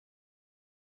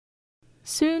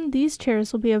Soon, these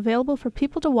chairs will be available for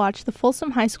people to watch the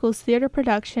Folsom High School's theater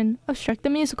production of Shrek the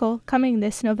Musical coming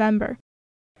this November.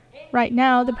 Right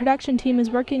now, the production team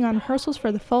is working on rehearsals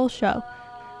for the full show,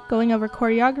 going over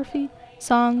choreography,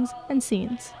 songs, and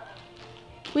scenes.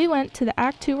 We went to the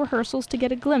Act 2 rehearsals to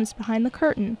get a glimpse behind the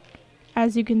curtain.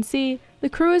 As you can see, the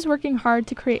crew is working hard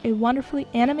to create a wonderfully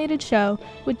animated show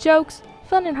with jokes,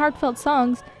 fun and heartfelt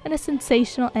songs, and a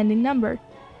sensational ending number.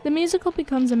 The musical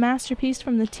becomes a masterpiece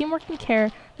from the teamwork and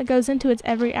care that goes into its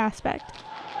every aspect.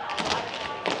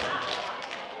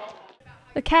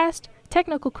 The cast,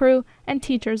 technical crew, and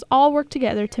teachers all work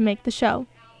together to make the show.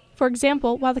 For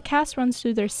example, while the cast runs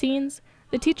through their scenes,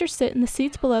 the teachers sit in the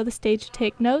seats below the stage to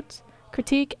take notes,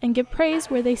 critique, and give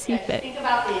praise where they see fit. Think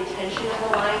about the intention of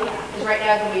the line, because right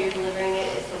now the way you're delivering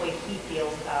it is the way he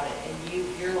feels about it,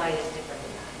 and your line is different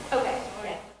than that. Okay.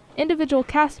 Individual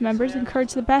cast members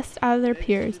encourage the best out of their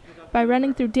peers by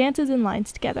running through dances and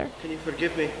lines together. Can you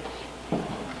forgive me?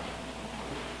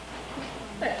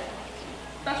 Hey,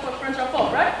 that's what friends are for,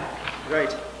 right?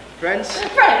 Right. Friends?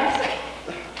 Friends!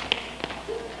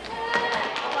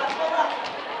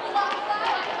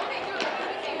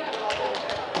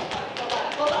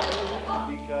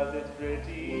 Because it's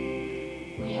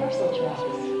pretty. Rehearsal dress.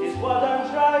 Is what I'm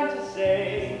trying to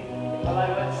say.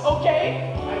 Well,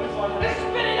 Okay. I was wondering.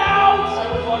 Spit it out!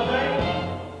 I was wondering.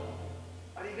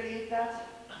 Are you gonna eat that?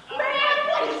 Man,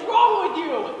 what is wrong with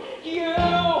you? You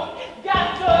got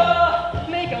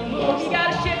to make a move. You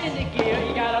gotta shift into gear.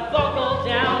 You gotta buckle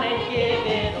down and give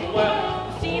it a whirl.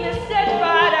 The scene is set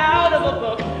right out of a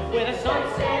book with a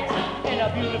sunset and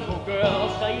a beautiful girl.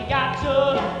 So you got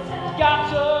to.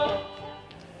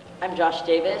 I'm Josh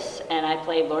Davis, and I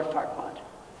play Lord Farquaad.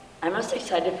 I'm most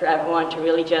excited for everyone to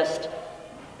really just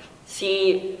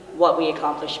see what we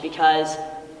accomplished, because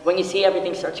when you see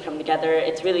everything start to come together,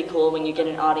 it's really cool when you get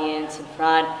an audience in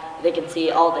front. They can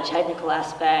see all the technical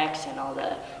aspects and all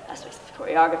the aspects of the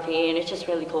choreography, and it's just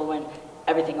really cool when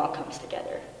everything all comes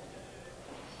together.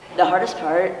 The hardest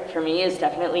part for me is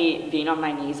definitely being on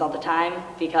my knees all the time,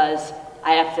 because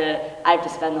I have to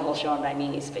spend the whole show on my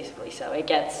knees, basically, so it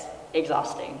gets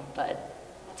exhausting, but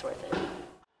it's worth it.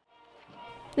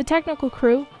 The technical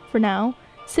crew, for now,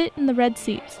 sit in the red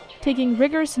seats, taking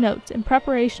rigorous notes in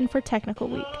preparation for Technical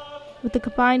Week. With the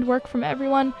combined work from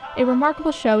everyone, a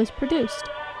remarkable show is produced.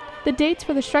 The dates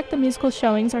for the Shrek the Musical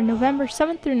showings are November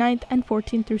 7th through 9th and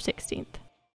 14th through 16th.